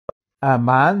A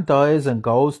man dies and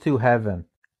goes to heaven.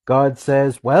 God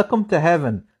says, "Welcome to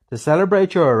heaven. To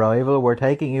celebrate your arrival, we're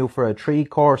taking you for a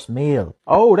 3-course meal."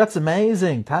 Oh, that's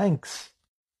amazing. Thanks.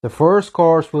 The first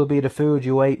course will be the food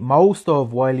you ate most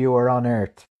of while you were on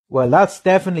Earth. Well, that's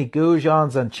definitely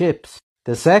goujons and chips.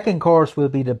 The second course will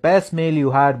be the best meal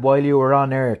you had while you were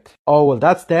on Earth. Oh, well,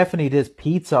 that's definitely this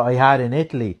pizza I had in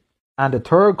Italy. And the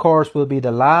third course will be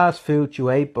the last food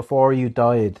you ate before you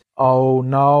died. Oh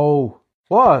no.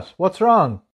 What? What's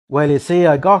wrong? Well, you see,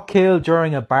 I got killed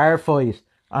during a bar fight,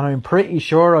 and I'm pretty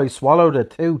sure I swallowed a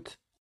tooth.